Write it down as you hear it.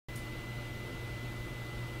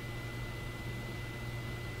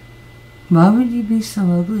Why would you be so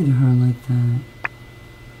ugly to her like that?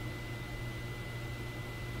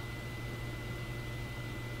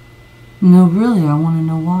 No, really, I want to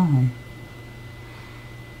know why.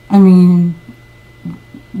 I mean,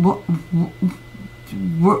 what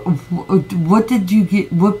did you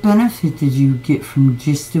get? What benefit did you get from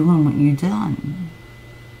just doing what you done?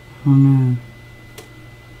 Oh no.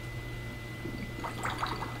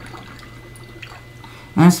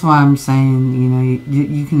 That's why I'm saying, you know,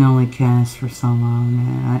 you can only cast for so long,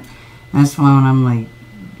 man. That's why when I'm like,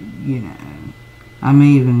 you know, I may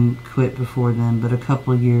even quit before then, but a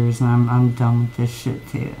couple of years and I'm done with this shit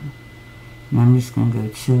too. And I'm just gonna go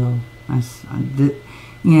chill.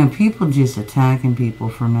 You know, people just attacking people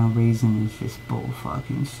for no reason is just bull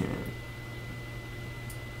fucking shit.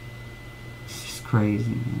 It's just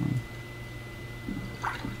crazy, man.